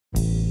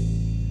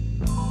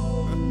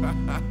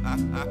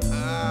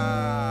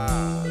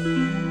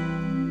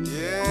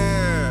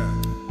Yeah.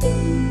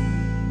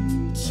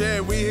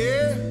 Chad, we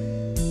here?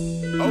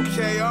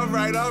 Okay,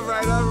 alright.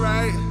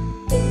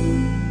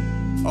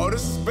 Oh,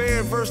 this is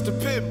Bears Vs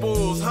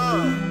Pitbulls,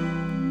 huh?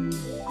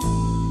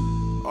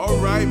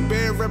 Alright,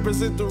 Bear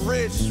represent the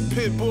rich,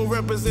 Pitbull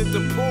represent the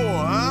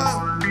poor,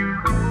 huh?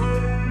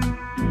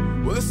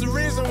 Well, it's the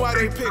reason why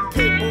they pick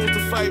Pitbulls to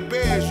fight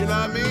bears, you know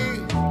what I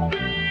mean?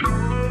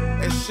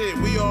 And shit,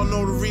 we all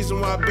know the reason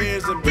why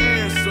bears are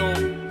bears, so...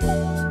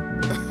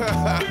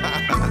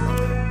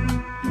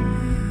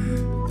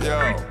 Yo,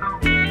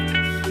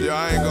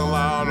 I ain't gonna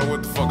lie, I don't know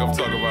what the fuck I'm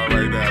talking about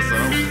right now,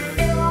 son.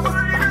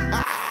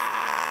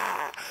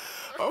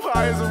 I'm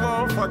high as a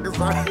motherfucker,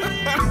 son.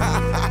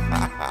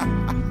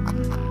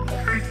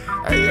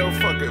 Hey, yo,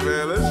 fuck it,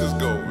 man. Let's just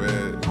go,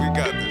 man. We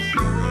got this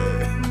shit, man.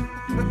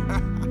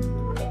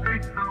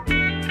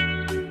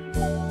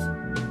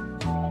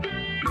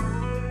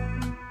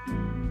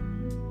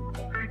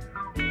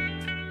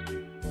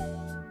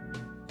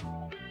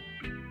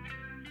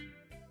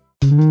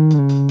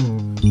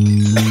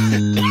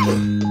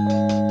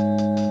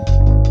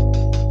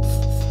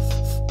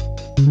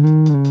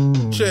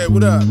 Chad,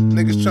 what up?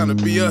 Niggas tryna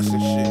be us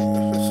and shit.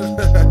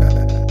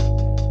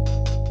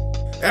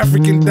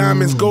 African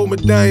diamonds, gold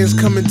medallions,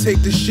 come and take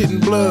this shit in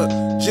blood.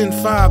 Gen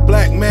 5,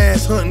 black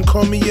mass, hunting,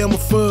 call me Elmer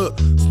Fudd.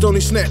 Stony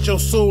snatch your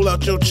soul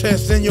out your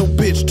chest and your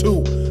bitch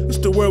too. It's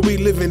the world we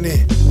living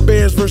in.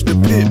 Bears vs the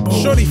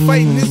Pitbulls. Shorty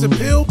fighting his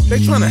appeal, they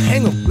tryna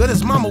hang him. Let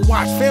his mama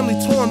watch, family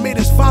torn, made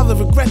his father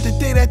regret the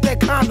day that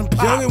condom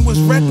popped. Youngin' was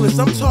reckless,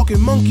 I'm talking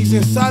monkeys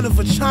inside of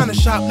a china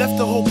shop. Left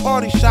the whole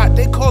party shot,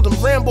 they called him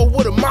Rambo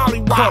with a molly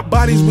wop. Caught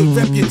bodies with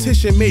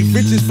reputation, made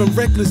riches from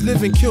reckless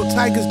living. Killed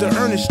tigers to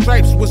earn his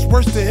stripes, what's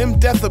worse to him,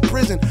 death or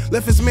prison.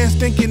 Left his man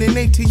stinking in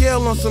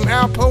ATL on some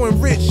Alpo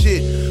and rich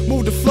shit.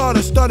 Moved to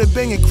Florida, started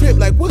banging crip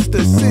like what's the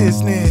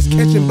business?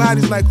 Catching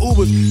bodies like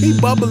Ubers, he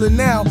bubbling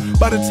now.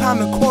 By the time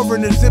the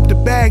coroner zipped the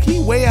bag, he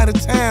way out of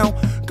town.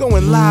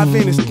 Going live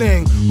in his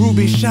thing,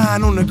 ruby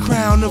shine on the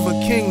crown of a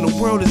king. The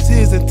world is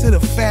his until the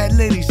fat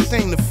lady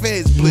sing the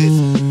feds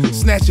blitz.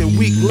 Snatching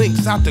weak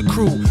links out the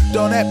crew.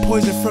 Dog, that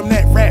poison from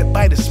that rat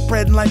bite is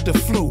spreading like the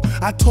flu.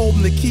 I told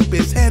him to keep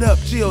his head up,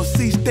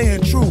 GOC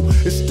staying true.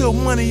 It's still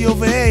money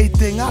over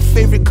everything, our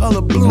favorite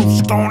color blue.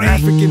 Stony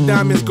African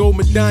diamonds, gold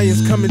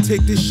medallions, come and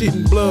take this shit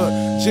in blood.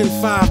 Gen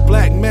 5,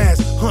 black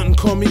mask, hunting,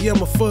 call me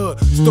Elmer Fudd.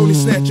 Stony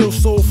snatch your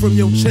soul from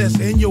your chest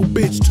and your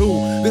bitch too.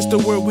 This the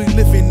world we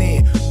living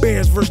in,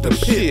 Bears vs the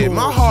Pitbulls.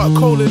 My heart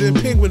colder than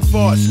penguin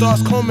fart.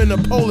 Starz Coleman, a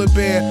polar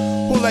bear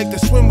who like to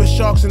swim with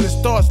sharks and it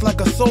starts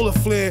like a solar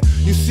flare.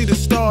 You see the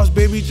stars,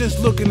 baby, just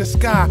look in the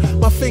sky.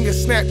 My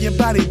fingers snap, your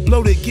body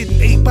bloated, getting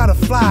ate by the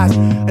flies.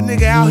 A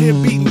nigga out here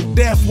beating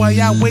death while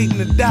y'all waiting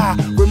to die.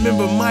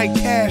 Remember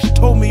I.K.T.F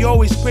told me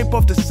always scrape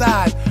off the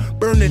side.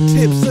 Burn the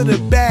tips of the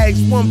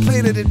bags, one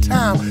plate at a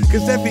time.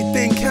 Cause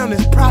everything count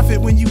as profit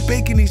when you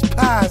baking these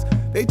pies.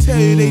 They tell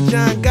you they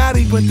John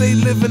Gotti, but they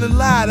living a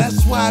lie.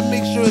 That's why I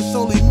make sure it's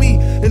only me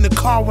in the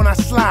car when I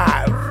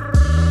slide.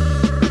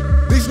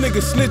 These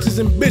niggas snitches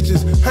and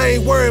bitches, I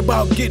ain't worried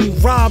about getting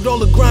robbed, all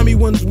the grimy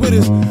ones with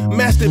us.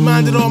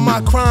 Masterminded all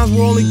my crimes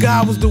where only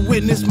God was the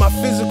witness. My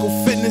physical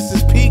fitness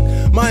is peak,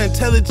 my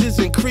intelligence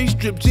increased.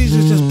 Drip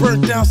Jesus just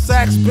burnt down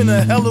sacks, been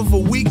a hell of a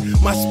week.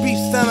 My speech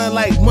sounded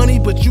like money,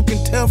 but you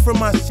can tell from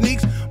my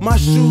sneaks. My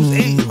shoes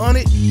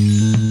 800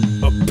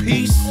 a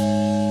piece.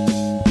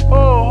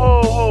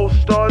 Ho,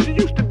 Starz, you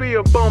used to be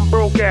a bum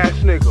broke ass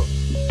nigga.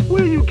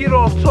 Where you get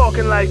off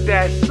talking like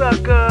that,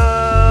 sucker?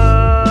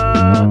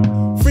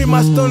 Free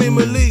my Stony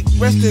Malik,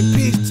 rest in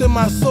peace to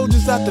my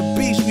soldiers out the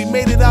beach. We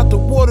made it out the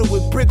water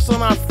with bricks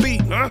on our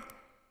feet, huh?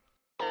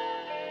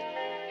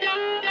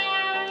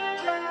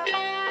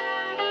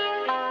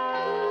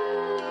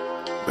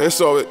 Man,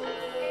 it's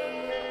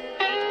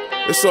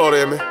all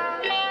there, man.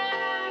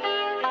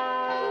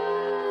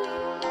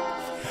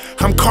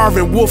 I'm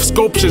carving wolf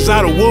sculptures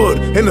out of wood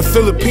in the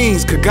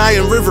Philippines,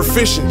 Cagayan River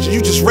fishing. You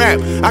just rap,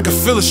 I can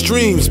feel the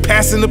streams.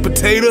 Passing the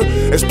potato,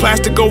 it's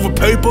plastic over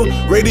paper.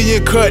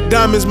 Radiant cut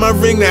diamonds, my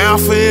ring, the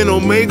alpha and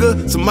omega.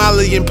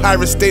 Somalian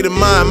pirate state of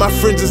mind, my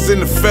friends is in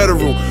the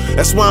federal.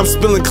 That's why I'm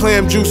spilling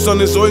clam juice on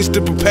this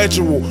oyster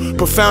perpetual.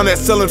 Profound at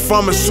selling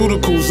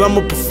pharmaceuticals, I'm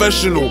a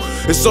professional.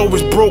 It's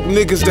always broke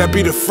niggas that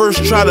be the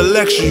first try to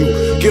lecture you.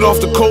 Get off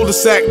the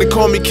cul-de-sac, they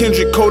call me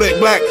Kendrick, Kodak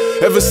Black.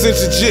 Ever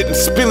since legit and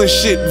spilling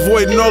shit,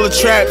 avoiding all the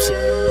traps.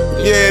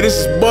 Yeah, this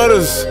is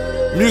Butters.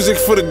 Music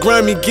for the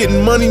grimy,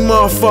 getting money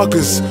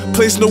motherfuckers.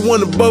 Place no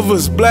one above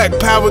us. Black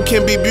power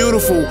can be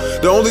beautiful.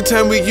 The only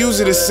time we use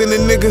it is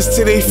sending niggas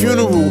to their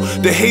funeral.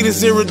 The hate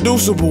is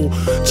irreducible.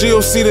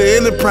 GOC the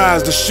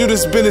enterprise, the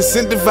shooter's been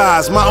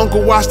incentivized. My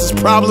uncle watched his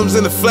problems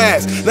in the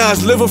flash. Now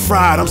it's liver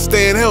fried, I'm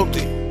staying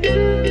healthy.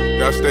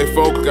 Gotta stay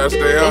focused, gotta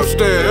stay healthy. I'm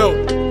staying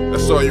healthy.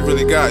 That's all you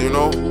really got, you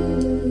know?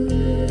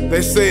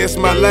 They say it's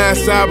my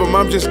last album,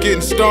 I'm just getting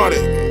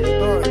started.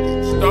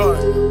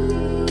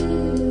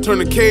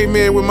 Turned to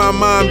caveman when my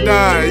mom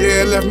died,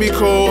 yeah, it left me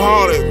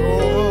cold-hearted.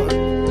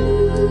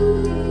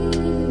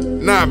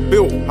 not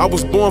built. I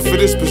was born for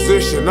this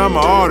position, I'm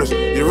an artist.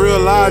 You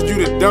realize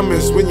you the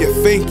dumbest when you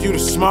think you the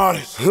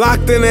smartest.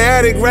 Locked in the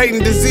attic, writing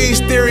disease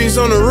theories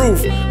on the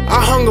roof.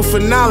 I hunger for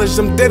knowledge,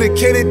 I'm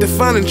dedicated to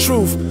finding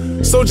truth.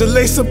 Soldier,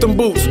 lace up them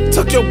boots,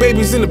 tuck your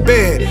babies in the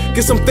bed.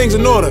 Get some things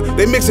in order,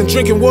 they mixin'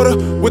 drinking water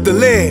with the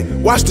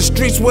lead. Watch the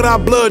streets with our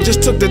blood,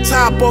 just took the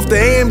top off the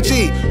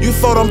AMG. You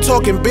thought I'm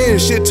talking Ben,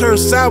 shit turned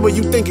sour,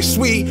 you think it's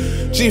sweet.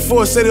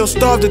 G4 said he'll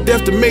starve to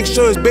death to make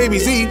sure his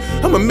babies eat.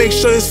 I'ma make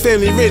sure his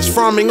family rich,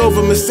 farming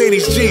over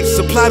Mercedes Jeeps.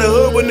 Supply the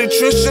hood with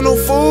nutritional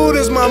food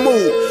is my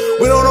move.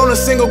 We don't own a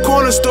single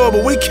corner store,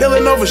 but we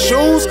killing over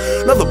shoes.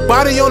 Another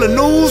body on the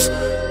news,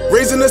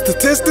 raising the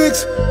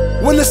statistics.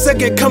 When the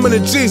second coming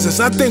of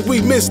Jesus, I think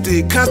we missed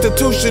it.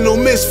 Constitutional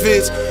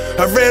misfits.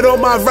 I read all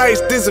my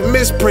rights, there's a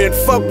misprint.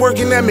 Fuck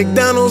working at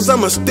McDonald's,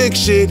 I'ma stick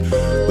shit.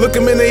 Look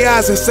them in the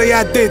eyes and say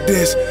I did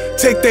this.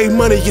 Take their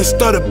money and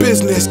start a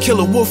business.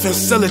 Kill a wolf and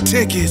sell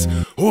tickets.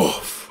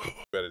 Woof.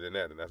 Better than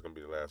that, then that's gonna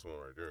be the last one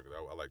right there, because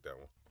I like that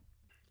one.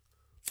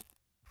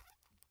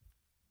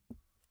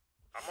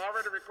 I'm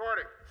already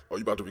recording. Oh,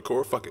 you about to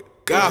record? Fuck it.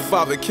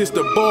 Godfather kissed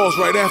the balls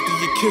right after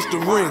you kissed the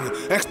ring.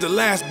 Ask the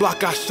last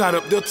block I shot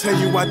up, they'll tell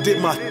you I did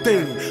my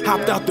thing.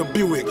 Hopped out the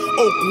Buick,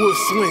 Oakwood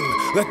swing.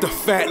 Let the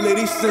fat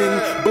lady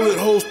sing. Bullet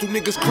holes through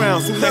niggas'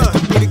 crowns, who next to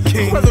be the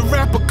king? Whether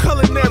rap or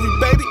culinary,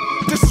 baby,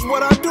 this is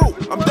what I do.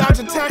 I'm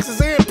dodging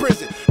taxes and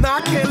prison. Now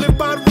I can't live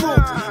by the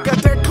rules. Got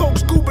that coke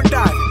scuba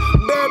diving.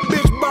 Bad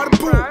bitch by the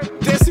pool.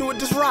 Dancing with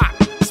this rock.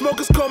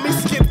 Smokers call me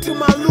Skip to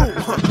my loop.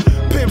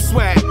 Pimp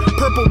swag,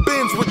 purple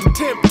Benz with the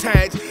temp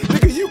tags.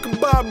 Nigga, you can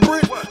buy a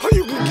brick or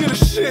you can get a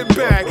shit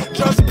bag.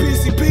 Johnson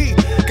PCP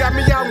got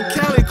me out in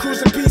Cali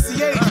cruising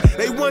PCH.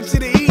 They want you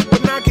to eat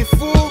but not get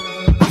full.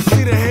 I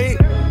see the hate.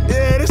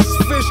 Yeah, this is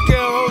fish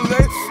scale,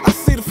 Jose. I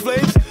see the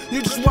flames.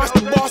 You just watch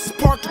the bosses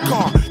park the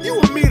car. You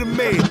and me the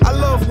maid. I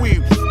love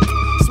weed.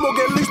 Smoke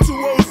at least 2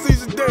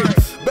 OCs a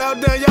day. Bow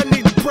down, y'all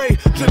need to pray.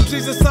 Drip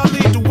Jesus, I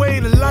lead the way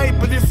to light.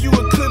 But if you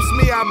eclipse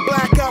me, I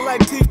black out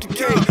like teeth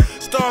decay.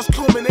 Starz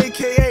Coleman,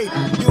 A.K.A.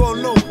 You all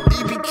know,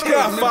 EBK.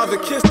 Godfather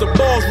kissed the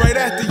balls right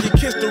after you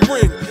kissed the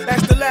ring.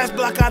 Ask the last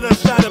block I done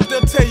shot up,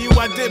 they'll tell you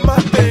I did my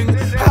thing.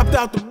 Hopped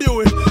out the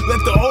Buick,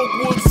 let the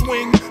Oakwood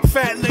swing.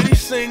 Fat lady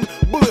sing,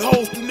 bullet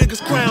holes through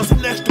niggas' crowns, who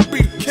next to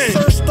be king?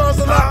 Sir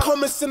Starzalot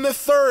Colemanson the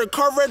third.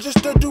 Car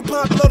register,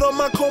 DuPont blood on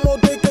my Como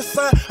Dacre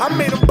sign. I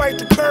made him bite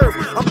the curve.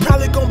 I'm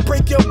probably gonna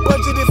break your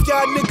budget if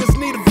y'all niggas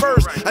need a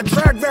verse. I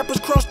drag rappers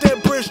cross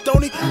that bridge,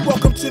 Stoney.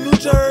 Welcome to New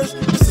Jersey.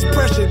 This is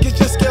pressure, get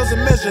your scales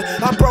and measure.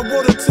 I brought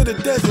water to the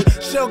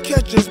desert, shell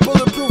catchers,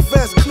 bulletproof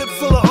vest, clip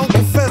full of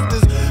Uncle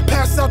Festus.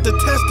 Pass out the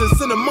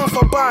testers, in a month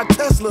I buy a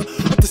Tesla.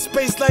 With the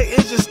space light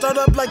engine, start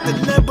up like the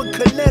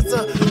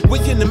Nebuchadnezzar. We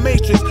in the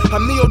Matrix,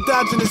 I'm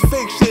neo-dodging this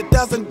fake shit.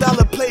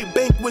 $1,000 plate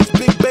banquets,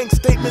 big bank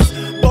statements.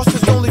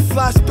 Bosses only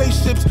fly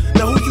spaceships.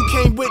 Now who you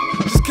came with,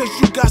 just cause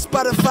you got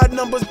Spotify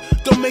numbers,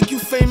 don't make you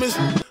famous.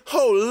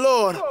 Oh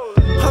Lord,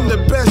 I'm the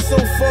best so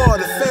far.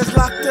 The feds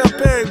locked up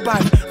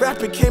everybody. Rap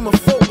became a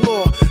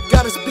folklore.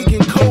 Gotta speak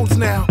in codes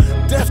now.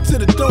 Death to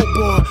the dope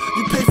boy.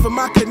 You pay for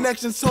my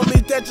connections,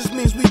 homie, that just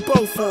means we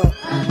both on.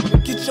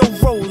 Get your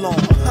roll on.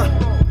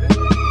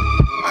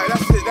 Alright,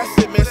 that's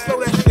it, man. Slow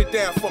that shit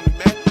down for me,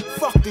 man.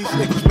 Fuck these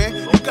niggas, man.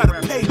 You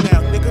gotta pay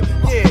now, nigga.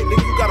 Yeah,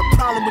 nigga, you got a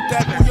problem with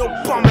that? Move your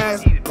bum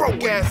ass,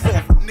 broke ass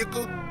off,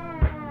 nigga.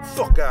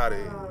 Fuck out of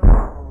here.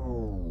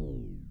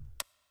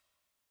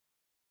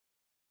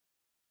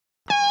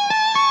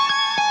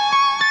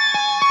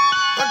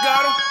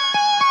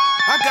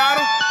 I got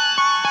him.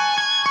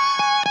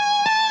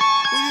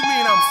 What do you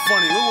mean I'm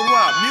funny? What do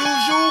I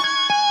amuse you?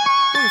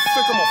 What do you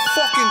think I'm a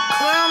fucking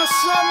clown or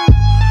something?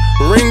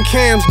 Ring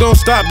cams don't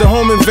stop the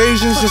home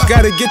invasions. Just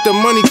gotta get the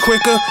money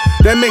quicker.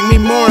 That make me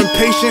more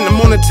impatient. I'm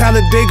on a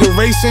Talladega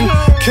racing.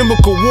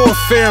 Chemical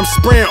warfare, I'm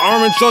spraying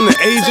orange on the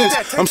agents.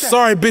 I'm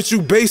sorry, bitch,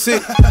 you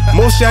basic.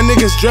 Most y'all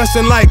niggas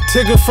dressing like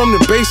Tigger from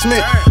the basement.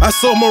 I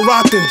sold more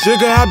rock than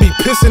Jigger. I be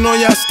pissing on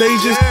y'all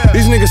stages.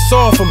 These niggas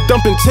soft. I'm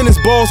dumping tennis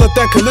balls at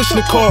that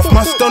Kalishnikov.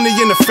 My stunner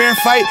in a fair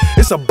fight,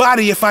 it's a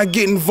body if I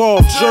get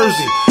involved.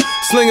 Jersey,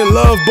 slinging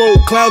love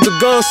boat, clouds of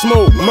gun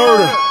smoke,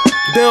 murder.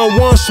 Down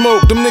one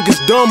smoke, them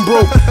niggas dumb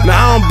broke. Now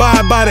I don't buy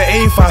it by the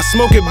eighth, I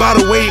smoke it by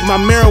the weight. My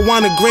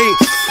marijuana great,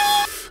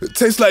 it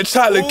tastes like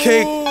chocolate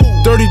cake.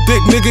 Dirty dick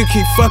nigga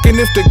keep fucking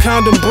if the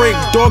condom break.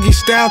 Doggy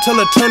style, tell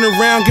her turn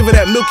around, give her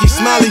that milky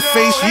smiley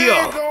face,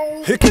 yeah.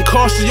 It can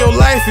cost you your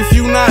life if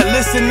you not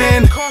listening.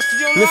 And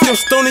if your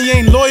stony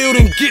ain't loyal,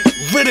 then get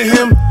rid of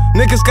him.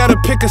 Niggas gotta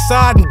pick a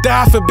side and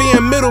die for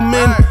being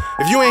middlemen.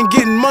 If you ain't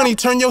getting money,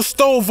 turn your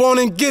stove on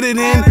and get it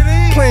in.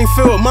 Plain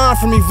field mine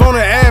from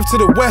Ivona Ave to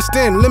the West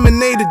End.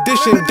 Lemonade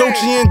edition,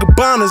 Dolce &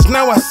 Gabbanas,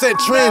 now I set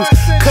trends.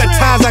 Cut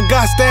ties, I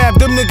got stabbed,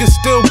 them niggas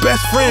still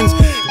best friends.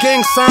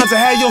 Gang signs, I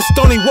had your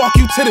stony walk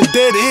you to the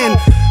dead end.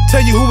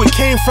 Tell you who it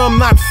came from,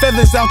 knock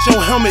feathers out your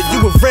helmet,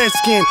 you a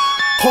redskin.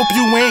 Hope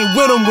you ain't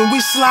with them when we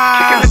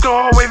slide. Kicking the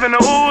door, waving the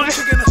Uzi.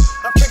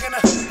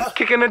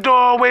 Kicking the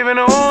door, waving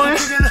the Uzi.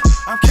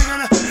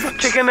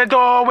 Kicking the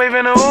door,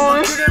 waving the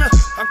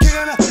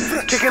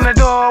Uzi. Kicking the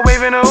door,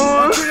 waving the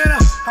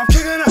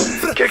Uzi.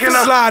 kicking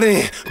up. Slide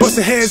in,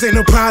 busting heads ain't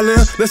no problem.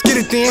 Let's get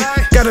it then.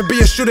 Gotta be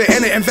a shooter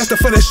and an investor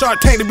for the Shark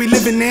Tank that we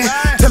living in.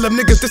 Tell them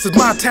niggas this is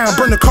my town.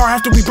 Burn the car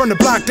after we burn the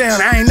block down.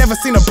 I ain't never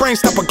seen a brain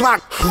stop a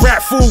Glock.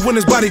 Rat food when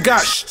his body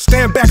got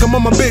stand back, I'm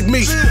on my big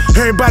meat.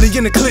 Everybody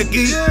in the clip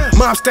eat.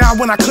 Mob style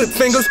when I clip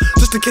fingers,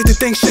 just in case they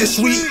think shit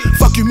sweet.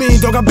 Fuck you mean,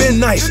 dog, I been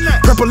nice.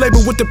 Purple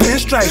label with the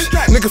pinstripes.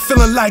 Nigga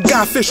feeling like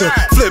Guy Fisher.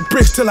 Flip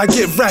bricks till I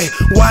get right.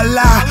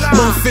 Voila,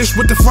 moonfish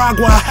with the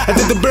frogwa. I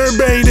did the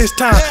Burberry this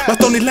time. My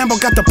Stony Lambo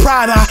got the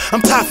Prada.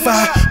 I'm top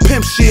 5,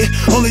 pimp shit.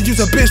 Only use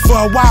a bitch for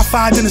a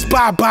Wi-Fi, then it's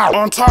bye-bye.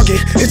 On target,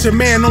 it's your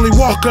man, only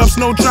walk-ups,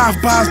 no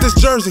drive-bys. This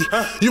Jersey,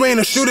 you ain't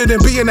a shooter, then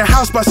be in the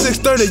house by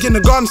 6:30. In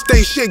the Garden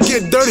State, shit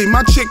get dirty.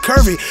 My chick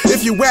curvy.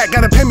 If you whack,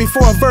 gotta pay me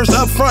for a verse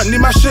up front. Need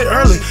my shit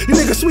early. You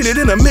niggas sweeter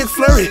than a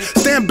McFlurry.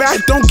 Stand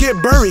back, don't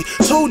get buried.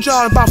 Told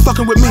y'all about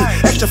fucking with me.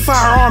 Extra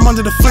firearm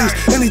under the fleece.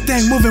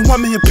 Anything moving,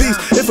 1 million piece.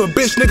 If a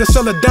bitch nigga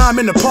sell a dime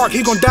in the park,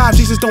 he gon' die.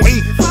 Jesus don't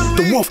eat.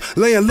 The wolf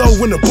laying low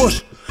in the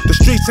bush. The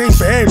streets ain't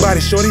for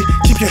everybody, shorty.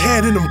 Keep your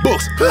head in them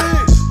books.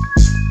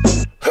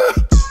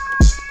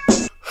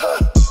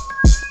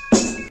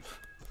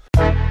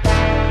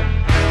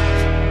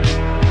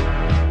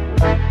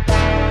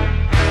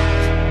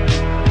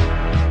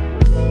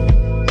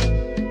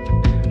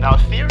 Now,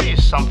 theory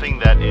is something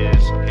that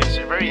is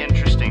very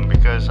interesting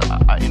because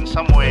in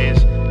some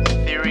ways,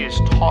 theory is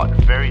taught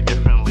very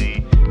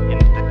differently in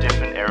the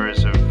different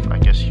eras of, I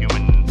guess,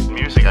 human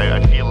music.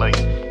 I feel like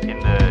in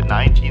the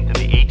 19th and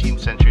the 18th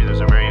century, there's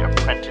a very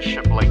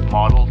apprenticeship-like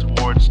model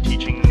towards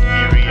teaching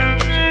theory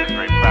and music is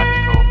very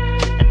practical.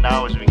 And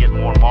now as we get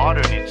more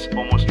modern, it's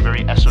almost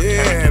very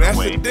esoteric. Yeah, that's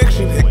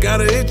addiction. It got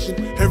her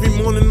itching. Every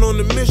morning on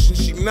the mission,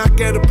 she knock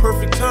at a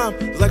perfect time.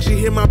 It's like she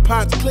hear my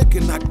pots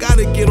clicking. I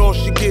gotta get all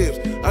she gives.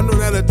 I know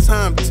that her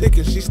time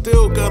ticking. She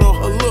still got all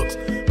her looks,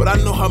 but I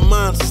know her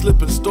mind's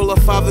slipping. Stole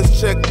her father's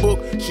checkbook.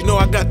 She know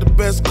I got the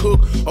best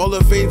cook. All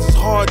her veins is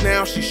hard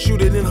now. She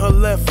shoot it in her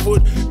left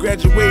foot.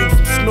 Graduating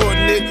from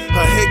snorting it.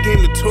 Her head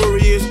game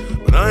notorious,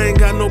 but I ain't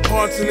got no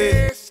parts in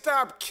it.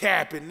 Stop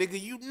capping,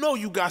 nigga. You know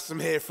you got some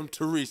head from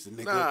Teresa,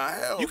 nigga. Nah,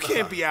 hell You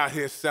can't be out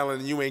here selling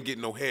and you ain't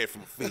getting no head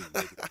from a fiend,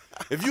 nigga.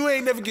 If you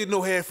ain't never get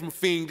no head from a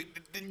fiend,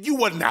 you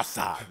wasn't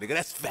outside, nigga.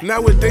 That's fact.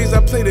 Nowadays I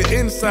play the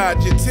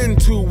inside. You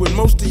tend to when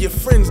most of your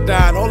friends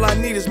died. All I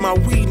need is my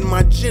weed and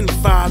my Gen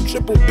 5.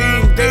 Triple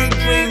beam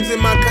daydreams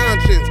in my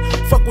conscience.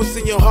 Fuck what's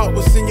in your heart,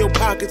 what's in your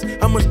pockets.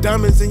 How much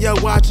diamonds in your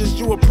watches?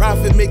 You a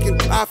prophet making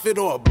profit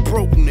or a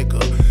broke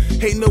nigga?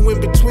 Ain't no in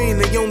between,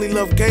 they only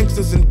love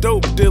gangsters and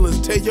dope dealers.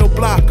 Tear your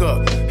block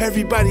up,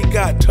 everybody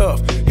got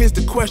tough. Here's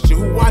the question,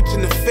 who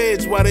watching the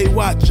feds while they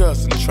watch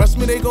us? And trust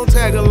me, they gon'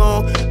 tag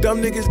along.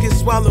 Dumb niggas get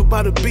swallowed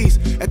by the beast.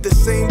 At the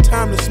same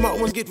time, the smart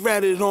ones get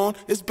ratted on.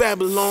 It's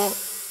Babylon.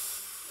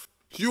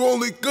 You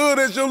only good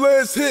as your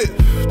last hit.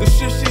 The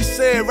shit she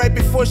said right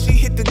before she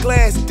hit the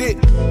glass dick.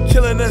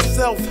 Killing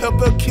herself, help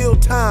her kill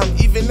time.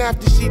 Even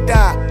after she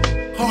died,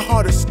 her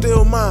heart is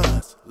still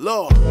mine.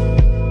 Lord.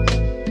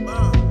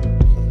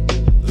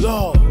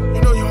 Lord,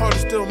 you know your heart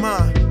is still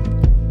mine.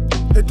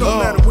 It don't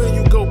matter where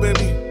you go,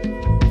 baby.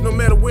 No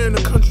matter where in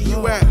the country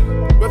you at.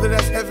 Whether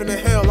that's heaven or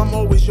hell, I'm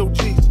always your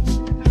Jesus.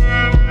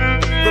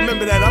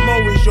 Remember that, I'm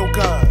always your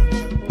God.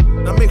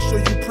 Now make sure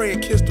you pray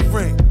and kiss the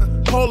ring.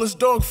 All this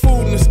dog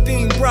food and the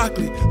steamed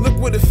broccoli. Look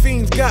where the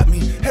fiends got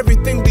me.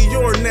 Everything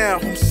Dior now.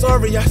 I'm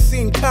sorry I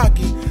seem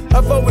cocky.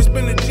 I've always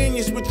been a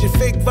genius with your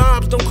fake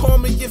vibes. Don't call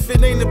me if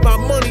it ain't about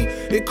money.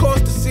 It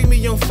costs to see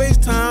me on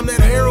FaceTime. That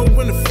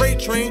heroin, the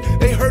freight train.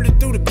 They heard it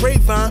through the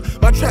grapevine.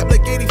 My trap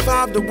like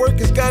 85. The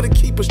workers gotta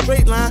keep a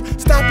straight line.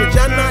 Stop it,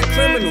 y'all not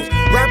criminals.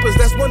 Rappers,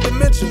 that's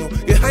one-dimensional.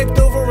 Get hyped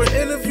over an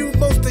interview.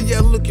 Most of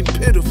y'all looking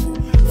pitiful.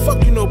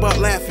 Fuck you know about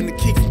laughing to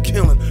keep from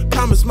killing.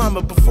 Promise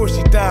mama before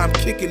she die, I'm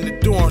kicking the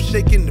door, I'm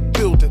shaking the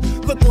building.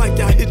 Look like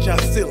y'all hit y'all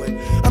ceiling.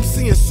 I'm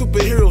seeing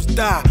superheroes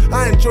die.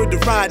 I enjoyed the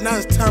ride, now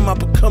it's time I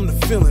become the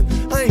villain.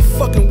 I ain't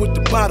fucking with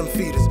the bottom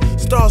feeders.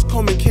 Starz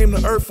Coleman came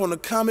to earth on a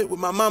comet with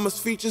my mama's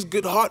features.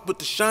 Good heart with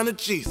the shine of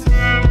Jesus.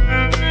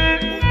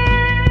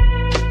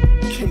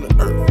 Came to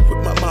earth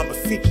with my mama's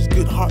features.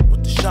 Good heart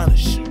with the shine of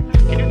Jesus.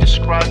 Can you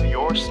describe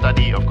your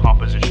study of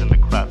composition, the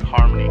craft,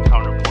 harmony,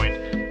 counterpoint,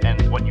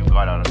 and what you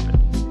got out of it?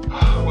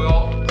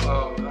 Well,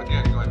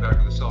 again, going back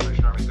to the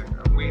Salvation Army thing,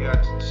 we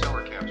had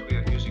summer camps, we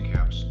had music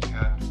camps,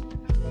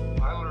 and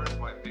I learned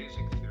my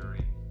basic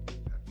theory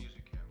at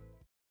music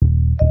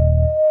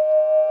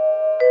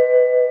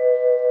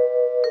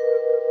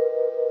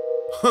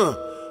camp.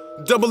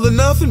 Double or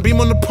nothing, beam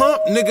on the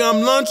pump, nigga,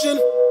 I'm lunching.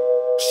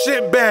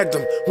 Shit bagged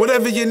them,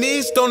 whatever you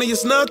need, Stony,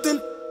 it's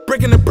nothing.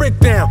 Breaking the brick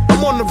down,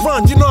 I'm on the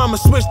run, you know I'ma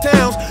switch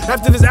towns.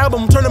 After this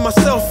album, I'm turning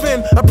myself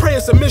in. I pray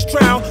it's a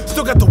mistrial,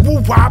 still got the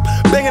woo-wop.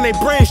 Banging they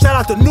brain, shout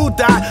out to New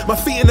Dot. My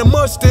feet in the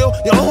mud still,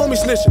 your homie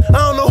snitching.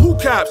 I don't know who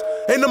cops,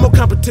 ain't no more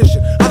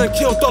competition. I done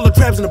killed all the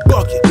crabs in the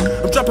bucket.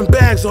 I'm dropping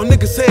bags on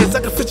niggas' heads,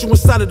 I can fit you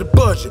inside of the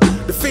budget.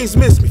 The fiends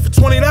miss me, for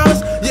 $20,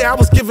 yeah, I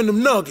was giving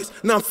them nuggets.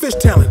 Now I'm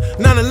fishtailing,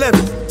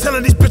 9/11,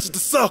 telling these bitches to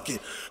suck it.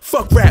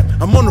 Fuck rap,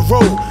 I'm on the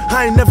road,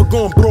 I ain't never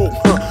going broke,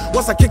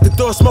 Once I kick the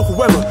door, smoke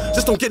whoever.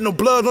 Just don't get no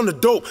blood on the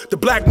dope. The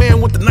black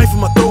man with the knife in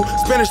my throat.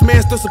 Spanish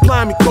man still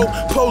supplying me coke.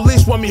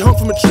 Police want me hung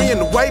from a tree, and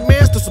the white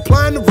man still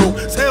supplying the rope.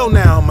 It's hell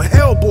now, I'm a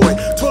hell boy.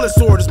 Toilet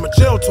sword is my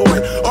jail toy.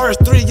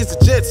 RS3 is a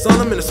jet, son.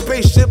 I'm in a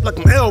spaceship like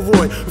I'm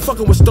Elroy. I'm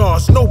fucking with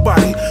stars,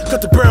 nobody.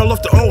 Cut the barrel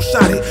off the old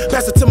shotty.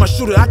 Pass it to my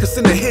shooter, I can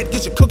send a hit.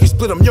 Get your cookie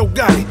split, I'm Yo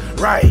Gotti.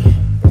 Right.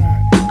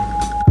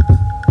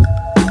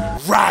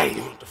 Right.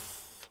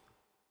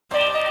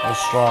 I was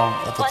strong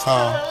at the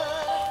time,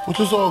 which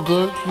is all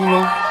good, you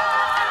know.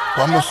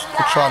 But I'm just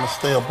trying to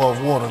stay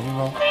above water, you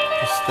know.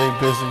 Just stay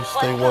busy,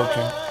 stay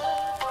working.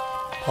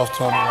 Puff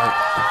told me, like,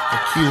 the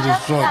key to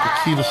this joint, the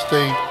key to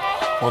stay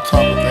on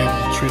top of things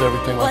is to treat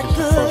everything like it's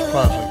the first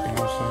project, you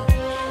know what I'm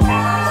saying?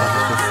 Like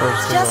it's the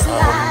first thing that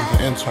I was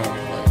an intern,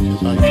 like,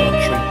 it's how you try to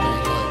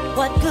treat things,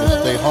 like,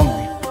 just stay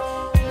hungry.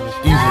 And it's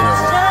easier that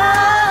way.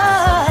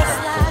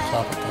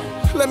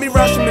 Let me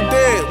rise from the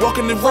dead,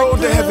 walking the road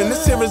to heaven.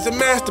 This here is a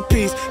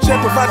masterpiece. Shall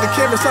provide the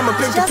canvas, I'ma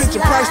paint the picture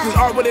priceless.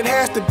 Art what it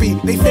has to be.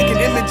 They faking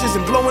images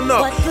and blowing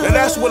up. Now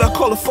that's what I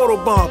call a photo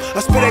bomb.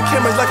 I spit at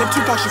cameras like I'm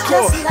Tupac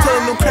Shakur.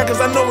 Telling them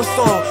crackers I know it's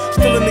on.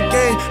 Still in the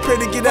game,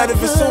 pray to get out of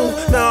it soon.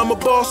 Now I'm a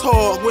boss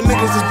hog. When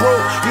niggas is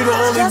broke, you the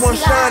only one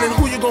shining.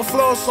 Who you gon'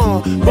 floss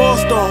on?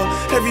 Boss dog,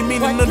 every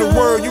meaning of the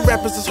word. You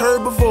rappers is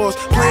herbivores,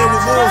 playing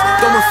with wolves,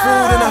 throwing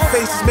food in our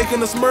faces,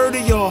 making us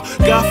murder y'all.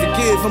 God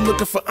forgive, I'm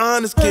looking for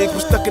honest gigs. We're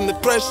stuck in the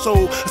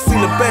threshold. I seen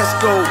the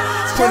best go.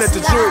 Point at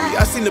the jury,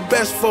 I seen the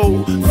best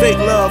fold. Fake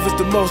love is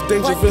the most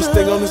dangerous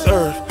thing on this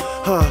earth.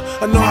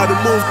 I know how to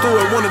move through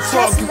it. Wanna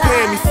talk, you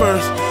pay me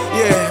first.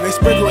 Yeah, they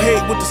sprinkle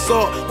hate with the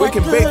salt. Wake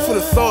and bake for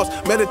the thoughts.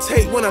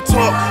 Meditate when I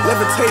talk,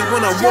 levitate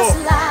when I walk.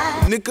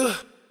 Nigga,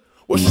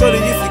 well shorty,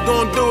 if you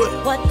gon' do it,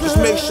 just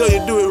make sure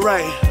you do it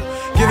right.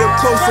 Get up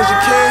close as you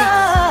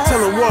can, tell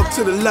them walk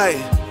to the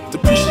light.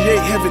 Depreciate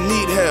heaven,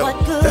 need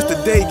help. That's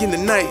the day in the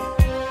night.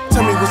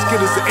 Tell me what's good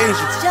as an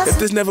angel, if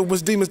this never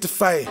was demons to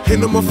fight.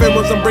 Ain't no more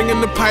famous, I'm bringing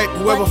the pipe.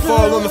 Whoever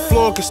fall on the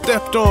floor get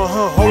stepped on,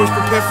 Always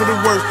prepared for the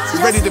worst,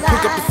 be ready to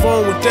pick up the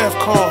phone when death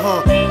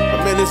call,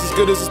 My man is as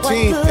good as a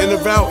team, in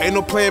or out, ain't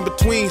no plan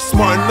between.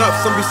 Smart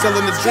enough, some be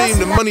selling the dream.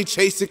 The money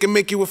chase, it can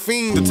make you a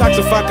fiend.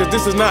 Detoxify, cause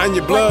this is not in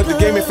your blood. The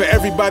game ain't for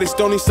everybody,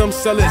 stony, some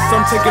sell it,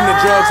 some taking the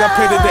drugs. I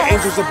pray to the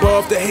angels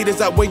above, the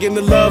haters outweighing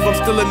the love. I'm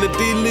still in the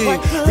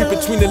D-League, read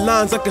between the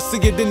lines, I can see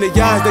it in the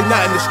eyes. They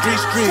not in the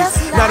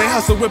streets. Now they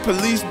hustle with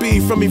police.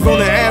 From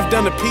Evona Ave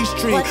down to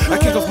Peachtree, I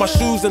kick off my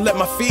shoes and let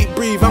my feet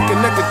breathe. I'm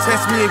connected,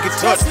 test me and get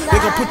touched. They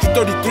gon' put you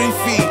 33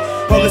 feet.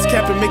 All this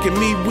capping making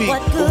me weak,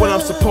 but what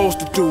I'm supposed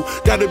to do.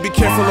 Gotta be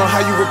careful on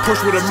how you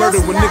approach with a murder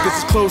when niggas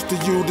is close to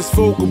you. This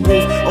vocal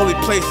booth, only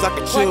place I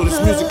can chill. This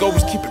music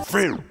always keep it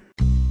real.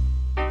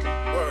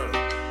 Word.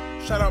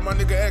 Shout out my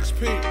nigga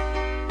XP,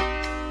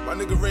 my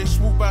nigga Ray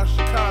Swoop out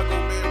Chicago,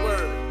 man.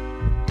 Word.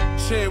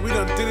 Shit, we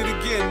done did it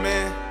again,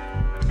 man.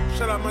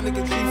 Shout out my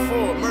nigga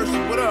G4, Mercy,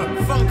 what up?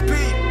 Funk P,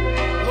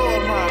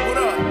 Lord Mobb, what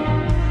up?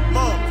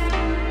 Mom,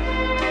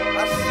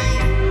 I see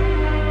you.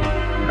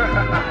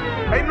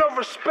 Ain't no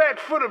respect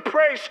for the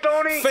prey,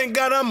 Stony. Thank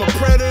God I'm a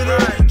predator.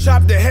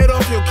 Chop the head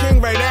off your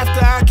king right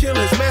after I kill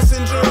his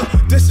messenger.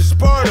 This is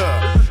Sparta.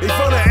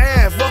 Evona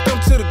Ave, welcome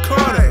to the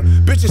Carter.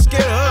 Bitches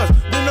scared of us,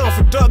 we known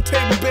for duct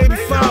tape and baby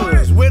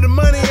followers. Where the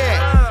money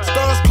at?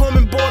 Starz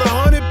Coleman bought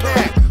 100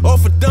 pack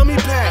off a dummy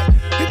pack.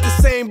 Hit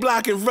the same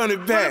block and run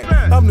it back.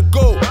 I'm the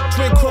GOAT,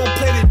 twin chrome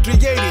plated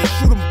 380,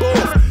 shoot them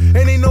both.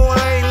 And they know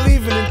I ain't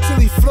leaving until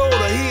he float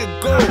or he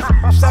a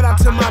ghost. Shout out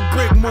to my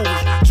brick movers,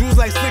 Jews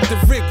like Slick the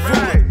Rick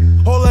ruler.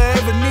 All I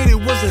ever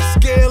needed was a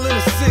scale and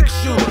a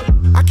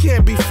 6-shooter. I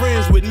can't be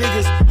friends with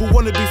niggas who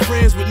wanna be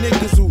friends with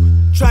niggas who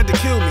tried to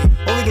kill me.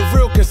 Only the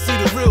real can see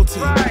the real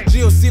team.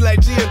 GOC like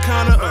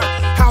Giancana,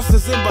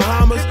 houses in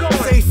Bahamas.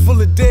 Safe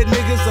full of dead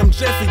niggas, I'm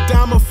Jeffrey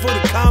Dahmer for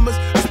the commas.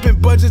 I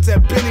spent budgets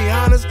at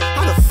Benihana's.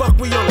 How the fuck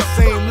we on the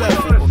same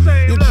level?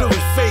 Your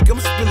jewelry fake, I'm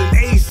spilling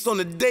ace on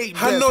the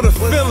date. I know the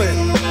feeling.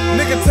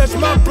 Nigga touch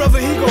my brother,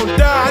 he gon'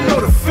 die. I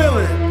know the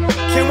feeling.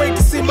 Can't wait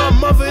to see my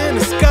mother in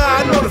the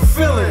sky. I know the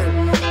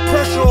feeling.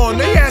 Pressure on,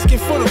 they asking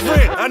for the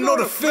rent. I know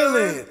the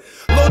feeling.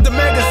 Load the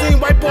magazine,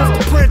 wipe off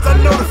the prints. I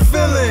know the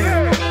feeling.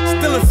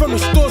 Stealing from the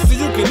store so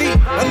you can eat.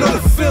 I know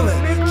the feeling.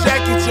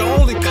 Jacket your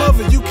only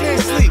cover, you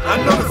can't sleep. I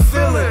know the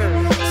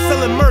feeling.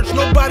 Selling merch,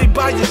 nobody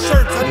buy your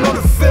shirts. I know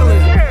the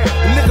feeling.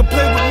 A nigga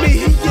play with me,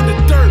 he in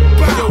the dirt.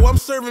 Yo, I'm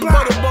serving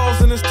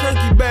butterballs in this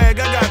turkey bag.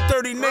 I got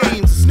 30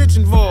 names, snitch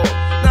involved.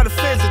 Now the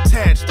feds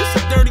attached. This a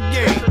dirty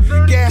game.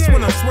 Gas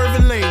when I'm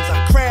swerving lanes.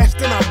 I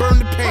crashed and I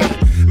burned the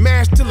paint.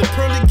 Mashed till the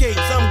pearly gates.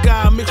 I'm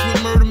God mixed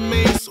with murder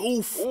mace.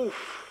 Oof.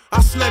 I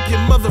slap your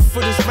mother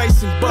for this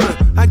rice and butter.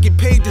 I get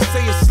paid to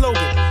say a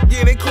slogan.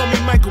 Yeah, they call me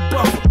Michael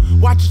Buffer.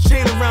 Watch your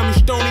chain around me,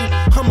 Stony.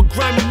 I'm a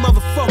grimy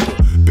motherfucker.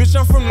 Bitch,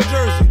 I'm from New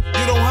Jersey.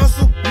 You don't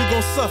hustle, you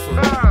gon' suffer.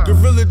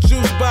 Gorilla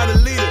juice by the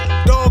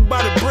liter, dog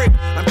by the brick.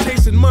 I'm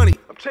chasing money.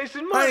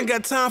 I ain't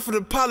got time for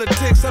the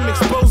politics. I'm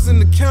exposing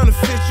the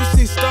counterfeits. You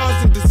see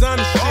stars and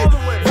designer shit.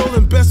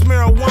 Rolling best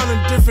marijuana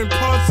in different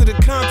parts of the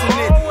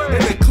continent.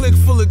 And a clique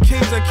full of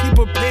kings. I keep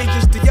a page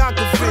just to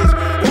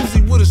Yakovich.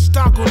 Uzi with a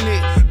stock on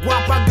it.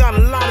 Guap, I got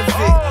a lot of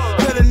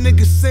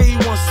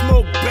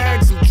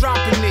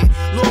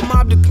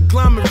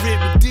conglomerate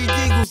with D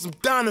Eagles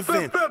and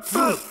Donovan.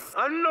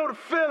 I know the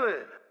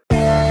feeling.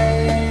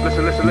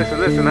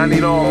 Listen, I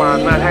need all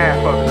mine, not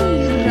half of it.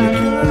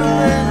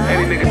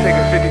 Any nigga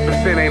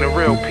taking 50% ain't a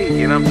real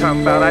P, and I'm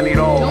talking about I need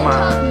all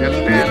mine. You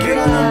understand me?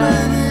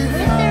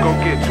 Go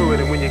get to it,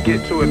 and when you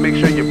get to it, make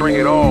sure you bring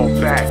it all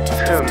back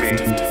to me.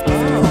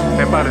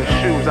 And by the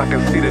shoes, I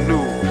can see the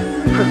news.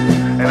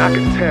 And I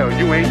can tell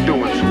you ain't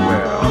doing too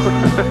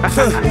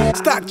well.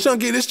 Stock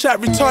chunky, this chop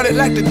retarded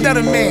like the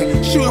Dutter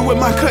Man. Shooting with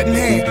my cutting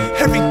hand.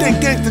 Everything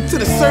gangster to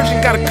the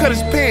surgeon, gotta cut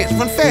his pants.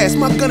 Run fast,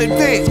 my gun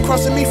advance.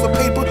 Crossing me for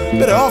paper,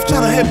 better off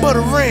trying to headbutt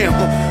a ram.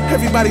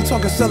 Everybody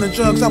talking selling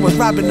drugs, I was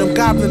robbing them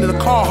goblin in a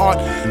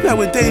Carhartt.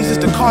 Nowadays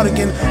it's the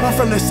cardigan. I'm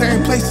from the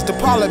same place as the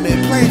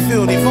Parliament.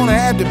 Plainfield, Ivona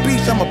at the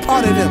beach, I'm a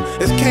part of them.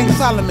 It's King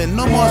Solomon,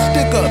 no more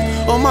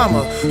stick-ups. Oh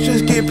mama,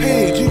 just get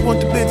paid. You want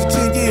the bitch of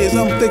 10 years,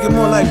 I'm thinking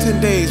more like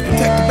 10 days.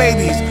 Protect the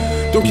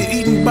babies, don't get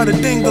eaten by the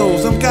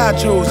dingoes. I'm God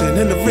chosen,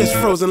 and the wrist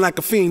frozen like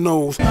a fiend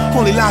nose.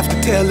 Only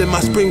lobster tail in my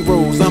spring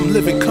rolls, I'm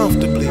living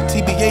comfortably.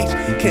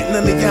 TBH, can't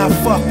none of y'all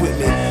fuck with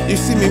me. You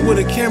see me with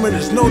a camera,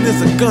 just know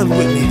there's a gun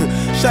with me.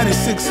 Shot it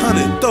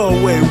 600, throw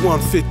away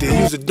 150,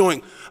 use a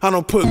doink. I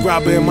don't put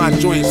grabber in my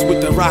joints.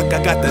 With the rock,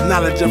 I got the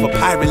knowledge of a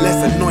pirate,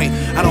 let's anoint.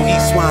 I don't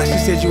eat swine, she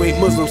said you ain't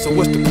Muslim, so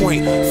what's the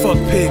point? Fuck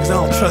pigs, I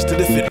don't trust it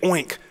if it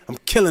oink. I'm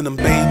killing them,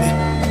 baby.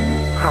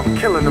 I'm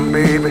killing them,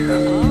 baby.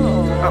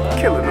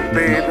 I'm killing them,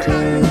 baby.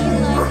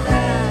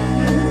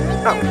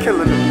 I'm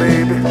killing them,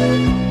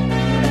 baby.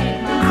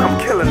 I'm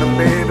killing them,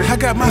 baby. I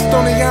got my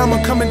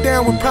Stonintro coming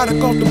down with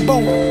product off the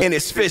boat. And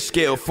it's fish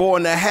scale,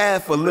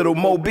 4.5, a little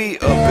Mobb, a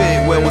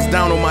big well was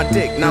down on my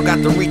dick. Now got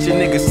to reach a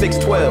nigga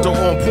 6'12. So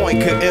on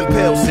point could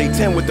impel, say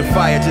 10 with the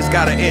fire, just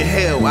gotta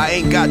inhale. I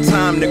ain't got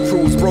time, the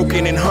crew's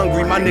broken and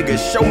hungry. My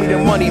niggas show me the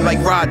money like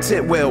Rod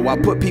Titwell. I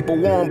put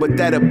people on, but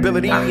that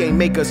ability ain't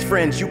make us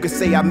friends. You could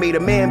say I made a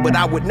man, but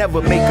I would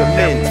never make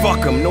amends.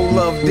 Fuck him, no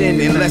love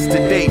then, unless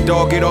today.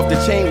 Dog get off the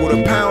chain with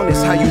a pound,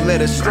 is how you let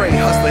us stray.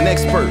 Hustling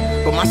expert,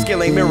 but my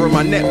skill ain't mirror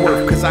my net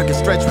worth, cause I can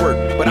stretch work,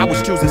 but I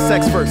was choosing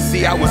sex first.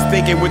 See, I was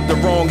thinking with the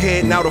wrong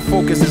head, now the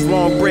focus is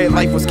long bread.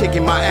 Life was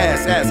kicking my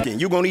ass, asking,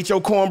 you gon' eat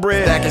your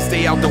cornbread? That can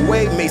stay out the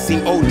way, may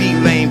seem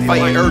OD lame.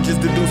 Fighting urges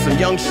to do some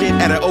young shit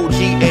at an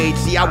OG age.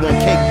 See, I want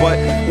cake, but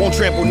won't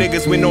trample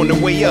niggas when on the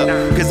way up.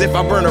 Cause if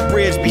I burn a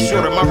bridge, be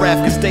sure that my wrath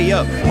can stay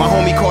up. My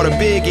homie caught a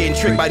big, getting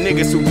tricked by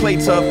niggas who play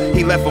tough.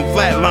 He left him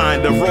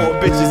flatlined, the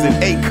raw bitches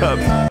in 8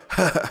 cups.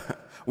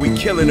 We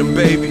killing them,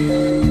 baby.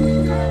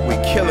 We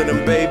killing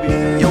them,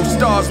 baby. Yo,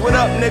 Stars, what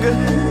up, nigga?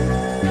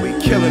 We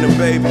killing them,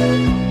 baby.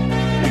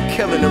 We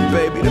killing them,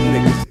 baby. Them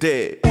niggas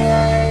dead.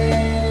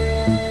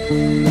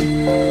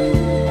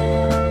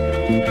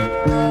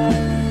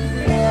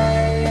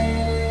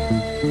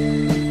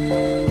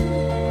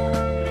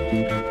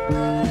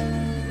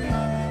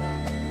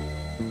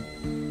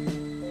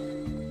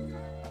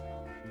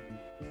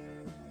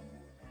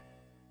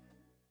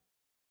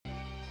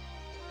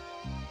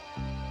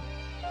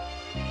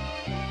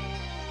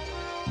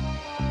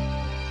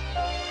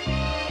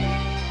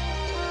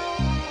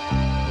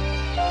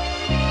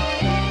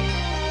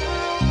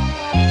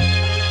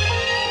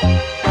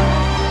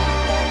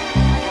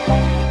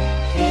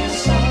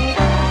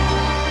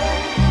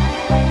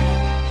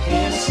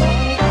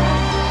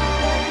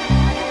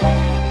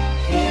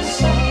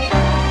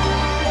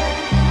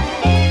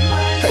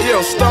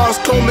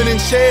 Starz Coleman and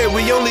Chad,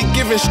 we only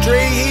giving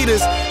straight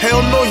heaters.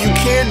 Hell no, you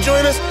can't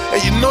join us,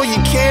 and you know you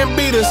can't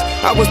beat us.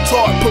 I was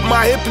taught, put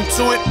my hip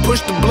into it,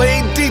 push the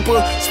blade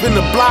deeper, spin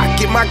the block,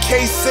 get my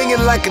case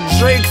singing like a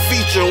Drake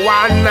feature.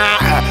 Why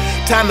not?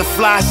 Time to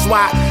fly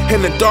swat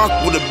in the dark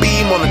with a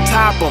beam on the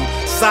top. I'm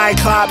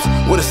Cyclops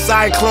with a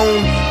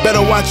cyclone.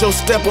 Better watch your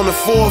step on the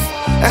 4th.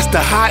 That's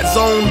the hot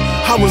zone.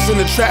 I was in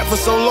the trap for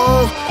so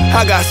long,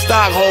 I got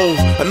Stockholm.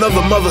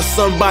 Another mother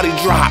son body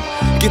drop.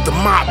 Get the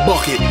mop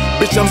bucket.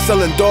 Bitch, I'm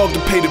selling dog to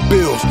pay the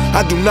bills.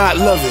 I do not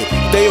love it.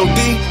 They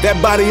OD, that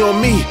body on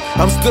me.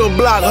 I'm still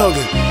block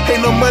hugging.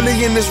 Ain't no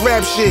money in this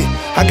rap shit.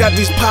 I got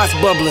these pots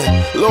bubbling.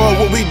 Lord,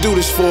 what we do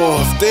this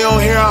for? If they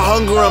don't hear our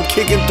hunger, I'm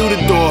kicking through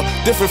the door.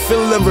 Different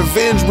feeling of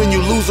revenge when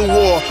you lose a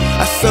war.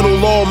 I settle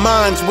all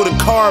minds with a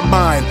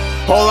carbine.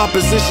 All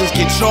oppositions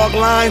get chalk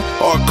line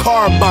or a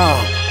car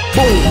bomb.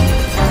 Boom.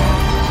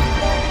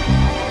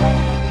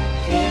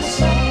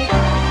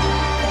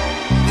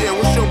 Yeah,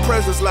 what's your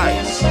presence like? I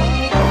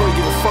don't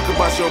give a fuck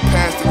about your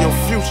past and your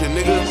future,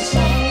 nigga.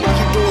 What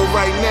you doing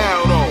right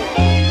now, though?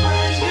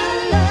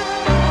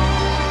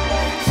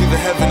 See the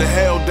heaven, the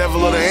hell,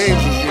 devil, or the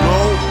angels, you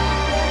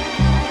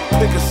know?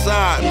 Pick a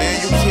side,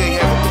 man. You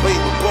can't have a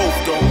plate with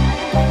both, though.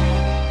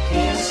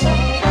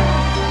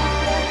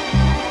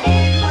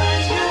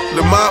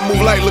 The mob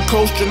move like La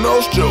Costa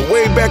Nostra.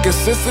 Way back in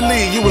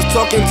Sicily, you was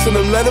talking to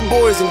them letter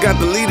boys and got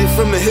deleted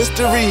from the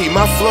history.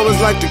 My flow is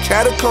like the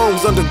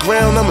catacombs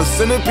underground, I'm a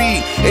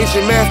centipede.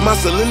 Ancient math, my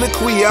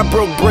soliloquy, I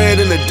broke bread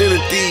in the den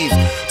of thieves.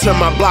 Turn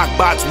my block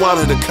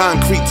Botswana to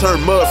concrete,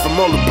 turn mud from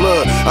all the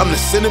blood. I'm the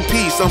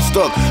centerpiece, I'm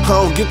stuck, I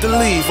don't get to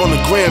leave. On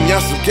the gram,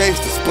 y'all some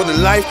gangsters, but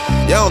in life,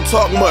 y'all don't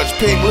talk much.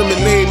 Pink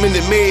lemonade,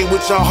 minute made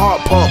with y'all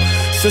heart pump.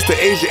 Since the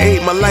age of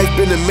 8, my life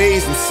been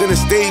amazing. Center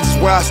stage is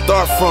where I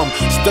start from.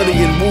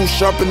 Studying woo,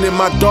 sharpening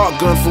my dart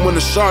gun for when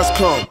the sharks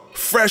come.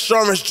 Fresh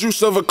orange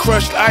juice over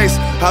crushed ice.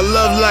 I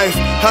love life.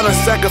 How to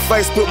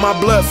sacrifice, spit my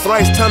blood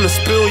thrice. Time to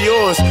spill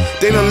yours.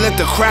 They done let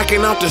the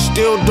cracking out the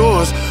steel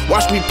doors.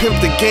 Watch me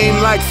pimp the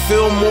game like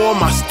Fillmore.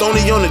 My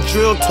Stony on the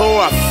drill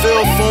tour, I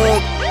feel for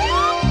him.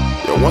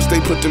 Yo, once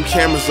they put them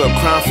cameras up,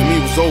 crime for me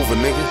was over,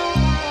 nigga.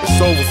 It's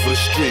over for the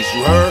streets,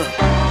 you heard?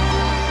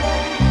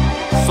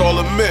 It's all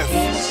a myth.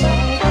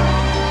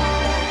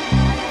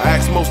 I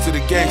asked most of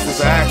the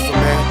gangsters, I asked them,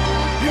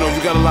 man. You know,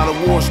 you got a lot of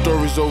war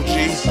stories, OG.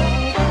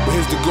 But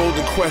here's the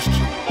golden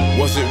question.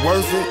 Was it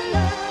worth it?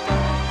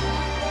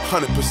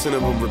 100%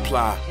 of them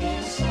reply,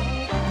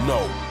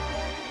 no.